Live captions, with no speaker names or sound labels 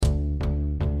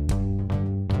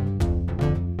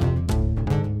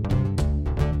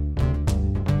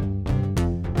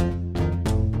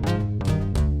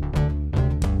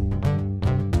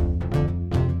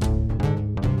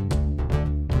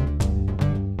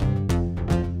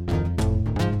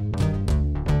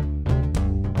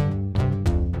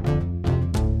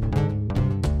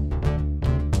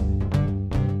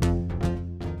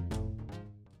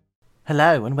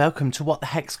Hello and welcome to What the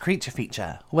Heck's Creature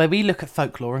Feature, where we look at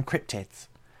folklore and cryptids.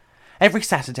 Every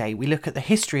Saturday we look at the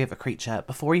history of a creature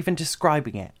before even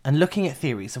describing it and looking at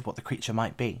theories of what the creature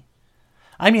might be.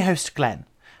 I'm your host Glenn,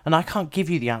 and I can't give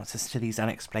you the answers to these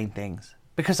unexplained things,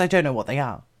 because I don't know what they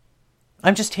are.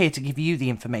 I'm just here to give you the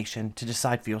information to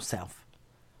decide for yourself.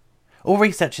 All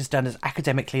research is done as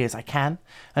academically as I can,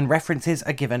 and references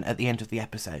are given at the end of the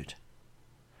episode.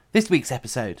 This week's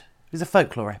episode is a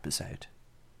folklore episode.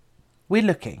 We're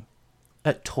looking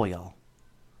at Toyol.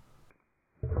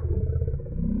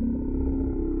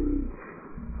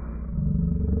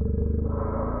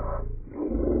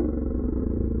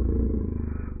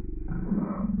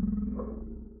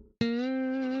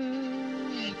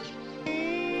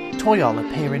 Toyol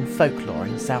appear in folklore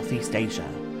in Southeast Asia,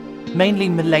 mainly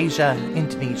Malaysia,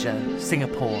 Indonesia,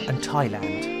 Singapore and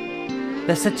Thailand.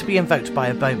 They're said to be invoked by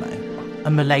a Bomo, a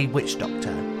Malay witch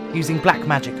doctor, using black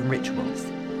magic and rituals.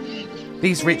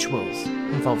 These rituals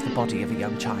involve the body of a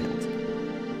young child.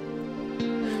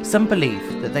 Some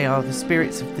believe that they are the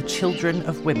spirits of the children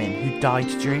of women who died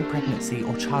during pregnancy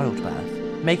or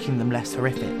childbirth, making them less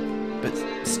horrific, but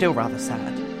still rather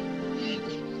sad.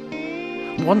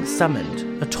 Once summoned,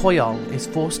 a Toyol is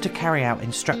forced to carry out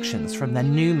instructions from their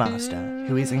new master,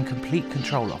 who is in complete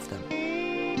control of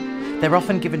them. They're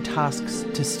often given tasks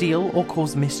to steal or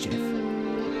cause mischief.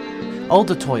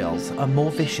 Older Toyols are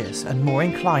more vicious and more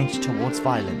inclined towards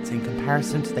violence in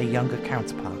comparison to their younger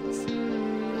counterparts.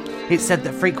 It's said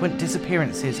that frequent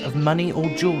disappearances of money or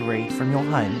jewellery from your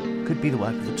home could be the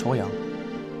work of a Toyol.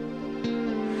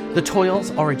 The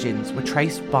Toyol's origins were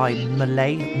traced by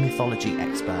Malay mythology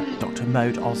expert Dr.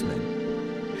 Mohd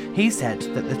Osman. He said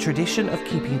that the tradition of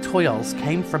keeping Toyols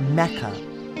came from Mecca,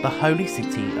 the holy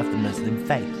city of the Muslim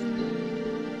faith.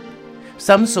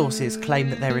 Some sources claim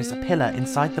that there is a pillar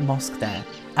inside the mosque there,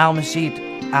 Al-Masjid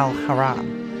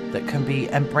Al-Haram, that can be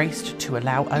embraced to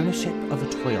allow ownership of a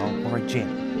Toyol or a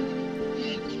jinn.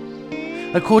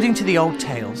 According to the old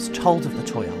tales told of the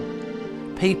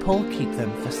Toyol, people keep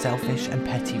them for selfish and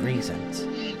petty reasons.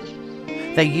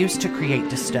 They're used to create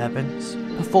disturbance,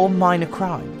 perform minor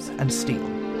crimes and steal.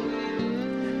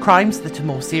 Crimes that are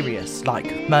more serious,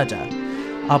 like murder,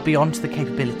 are beyond the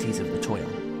capabilities of the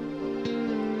Toyol.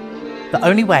 The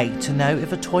only way to know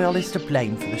if a Toyol is to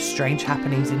blame for the strange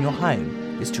happenings in your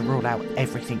home is to rule out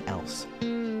everything else.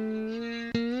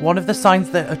 One of the signs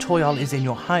that a Toyol is in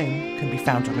your home can be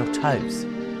found on your toes.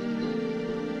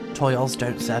 Toyols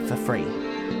don't serve for free.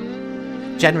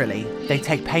 Generally, they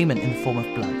take payment in the form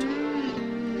of blood.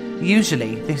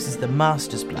 Usually, this is the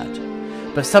master's blood,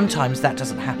 but sometimes that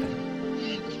doesn't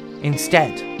happen.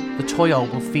 Instead, the Toyol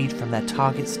will feed from their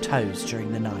target's toes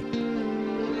during the night.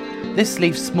 This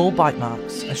leaves small bite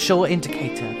marks, a sure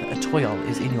indicator that a Toyol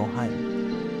is in your home.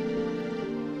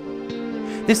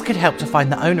 This could help to find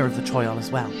the owner of the Toyol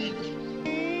as well.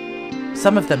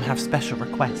 Some of them have special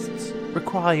requests,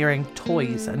 requiring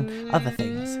toys and other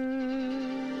things.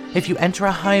 If you enter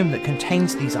a home that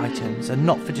contains these items and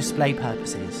not for display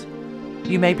purposes,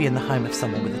 you may be in the home of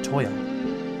someone with a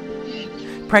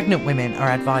Toyol. Pregnant women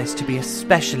are advised to be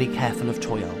especially careful of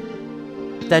Toyol.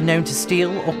 They're known to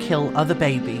steal or kill other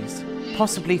babies,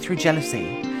 possibly through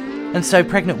jealousy, and so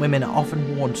pregnant women are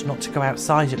often warned not to go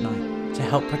outside at night to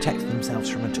help protect themselves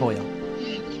from a Toyol.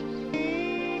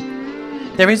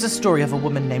 There is a story of a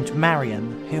woman named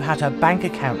Mariam who had her bank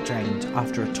account drained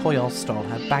after a Toyol stole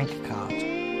her bank card.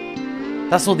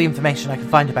 That's all the information I can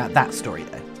find about that story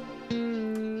though.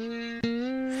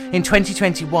 In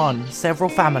 2021, several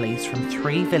families from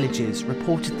 3 villages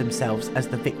reported themselves as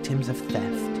the victims of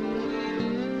theft.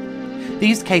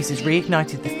 These cases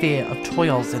reignited the fear of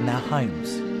Toyols in their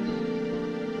homes.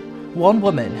 One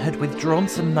woman had withdrawn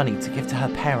some money to give to her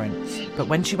parents, but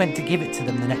when she went to give it to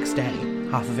them the next day,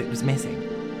 half of it was missing.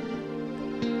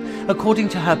 According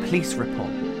to her police report,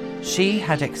 she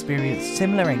had experienced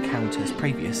similar encounters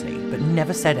previously, but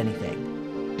never said anything.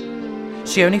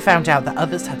 She only found out that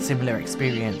others had similar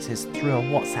experiences through a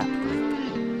WhatsApp group.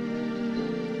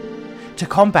 To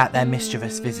combat their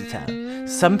mischievous visitor,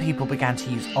 some people began to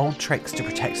use old tricks to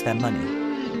protect their money.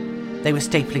 They were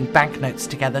stapling banknotes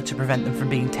together to prevent them from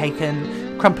being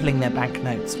taken, crumpling their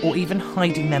banknotes, or even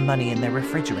hiding their money in their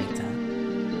refrigerator.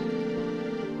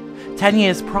 10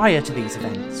 years prior to these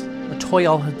events, a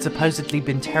Toyol had supposedly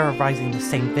been terrorising the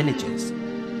same villages.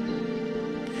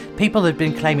 People had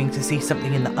been claiming to see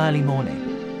something in the early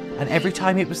morning, and every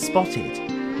time it was spotted,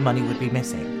 money would be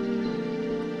missing.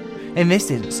 In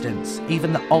this instance,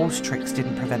 even the old tricks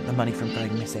didn't prevent the money from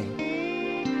going missing.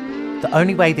 The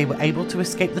only way they were able to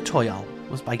escape the Toyol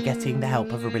was by getting the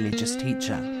help of a religious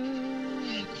teacher.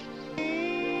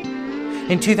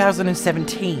 In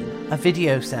 2017, a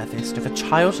video surfaced of a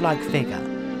childlike figure.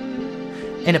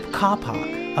 In a car park,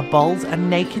 a bald and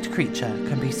naked creature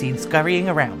can be seen scurrying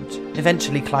around,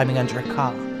 eventually climbing under a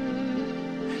car.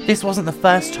 This wasn't the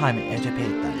first time it had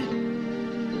appeared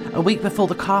though. A week before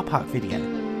the car park video,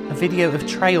 a video of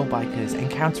trail bikers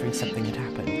encountering something had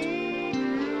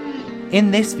happened.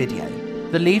 In this video,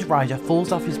 the lead rider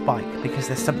falls off his bike because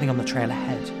there's something on the trail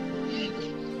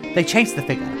ahead. They chase the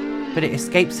figure, but it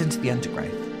escapes into the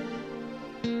undergrowth.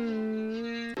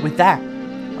 With that,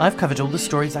 I've covered all the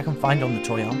stories I can find on the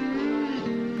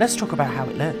Toyol. Let's talk about how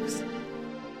it looks.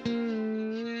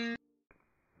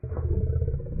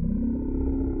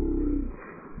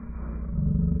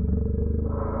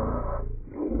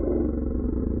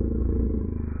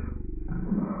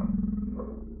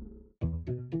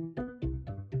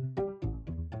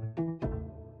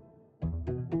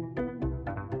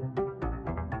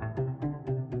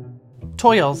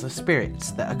 Toyols are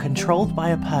spirits that are controlled by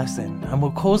a person and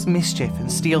will cause mischief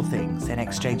and steal things in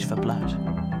exchange for blood.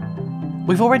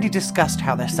 We've already discussed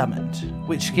how they're summoned,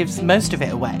 which gives most of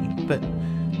it away, but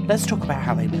let's talk about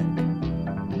how they look.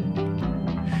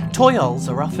 Toyols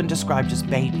are often described as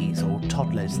babies or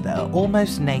toddlers that are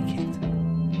almost naked.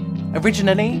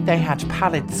 Originally, they had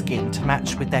pallid skin to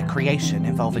match with their creation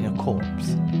involving a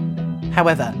corpse.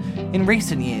 However, in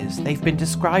recent years, they've been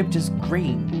described as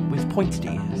green with pointed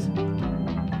ears.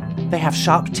 They have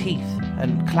sharp teeth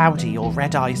and cloudy or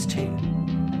red eyes too.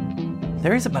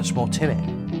 There isn't much more to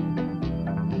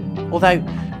it. Although,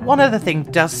 one other thing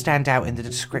does stand out in the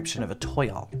description of a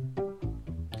Toyol.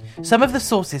 Some of the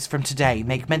sources from today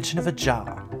make mention of a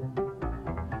jar.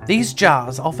 These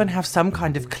jars often have some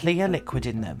kind of clear liquid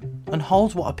in them and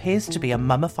hold what appears to be a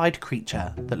mummified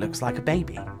creature that looks like a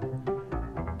baby.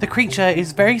 The creature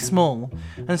is very small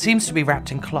and seems to be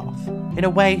wrapped in cloth, in a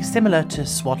way similar to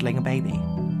swaddling a baby.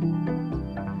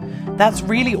 That's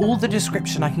really all the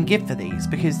description I can give for these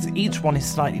because each one is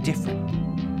slightly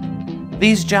different.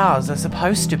 These jars are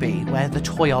supposed to be where the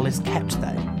Toyol is kept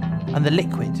though, and the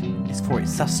liquid is for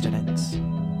its sustenance.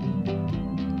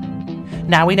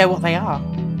 Now we know what they are,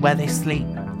 where they sleep,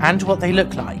 and what they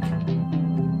look like.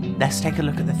 Let's take a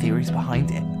look at the theories behind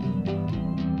it.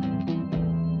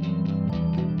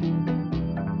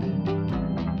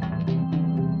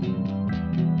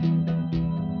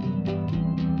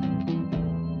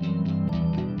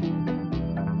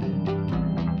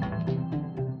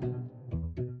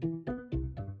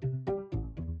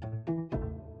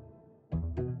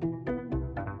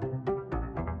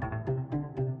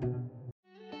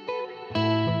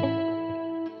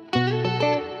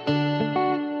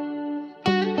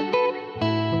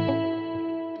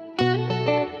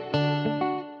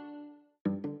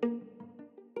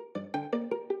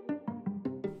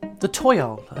 The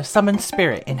Toyol, a summoned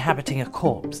spirit inhabiting a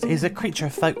corpse, is a creature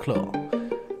of folklore,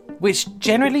 which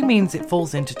generally means it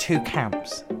falls into two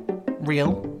camps,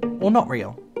 real or not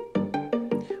real.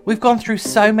 We've gone through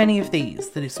so many of these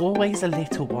that it's always a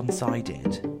little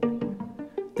one-sided.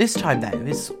 This time though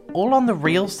is all on the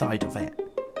real side of it.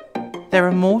 There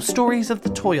are more stories of the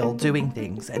Toyol doing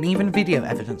things and even video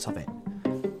evidence of it.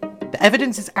 The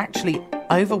evidence is actually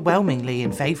overwhelmingly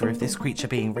in favour of this creature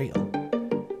being real.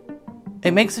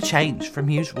 It makes a change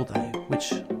from usual though,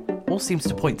 which all seems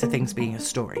to point to things being a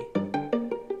story.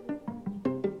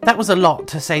 That was a lot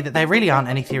to say that there really aren't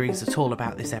any theories at all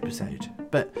about this episode,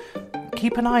 but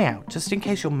keep an eye out just in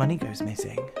case your money goes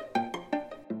missing.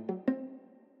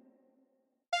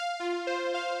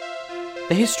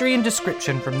 The history and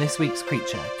description from this week's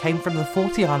creature came from the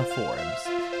Forteana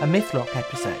forums, a Mythlock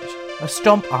episode, a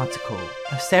Stomp article,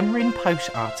 a Semrin Posh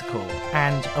article,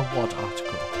 and a WOD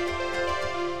article.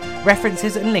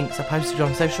 References and links are posted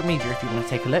on social media if you want to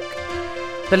take a look.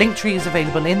 The link tree is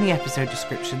available in the episode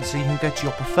description so you can go to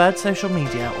your preferred social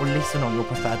media or listen on your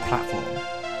preferred platform.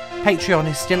 Patreon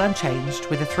is still unchanged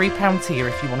with a £3 tier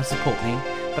if you want to support me,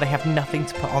 but I have nothing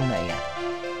to put on there yet.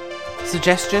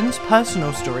 Suggestions,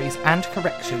 personal stories and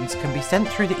corrections can be sent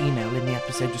through the email in the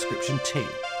episode description too.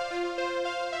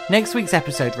 Next week's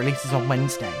episode releases on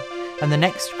Wednesday, and the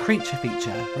next creature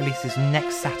feature releases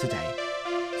next Saturday,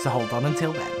 so hold on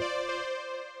until then.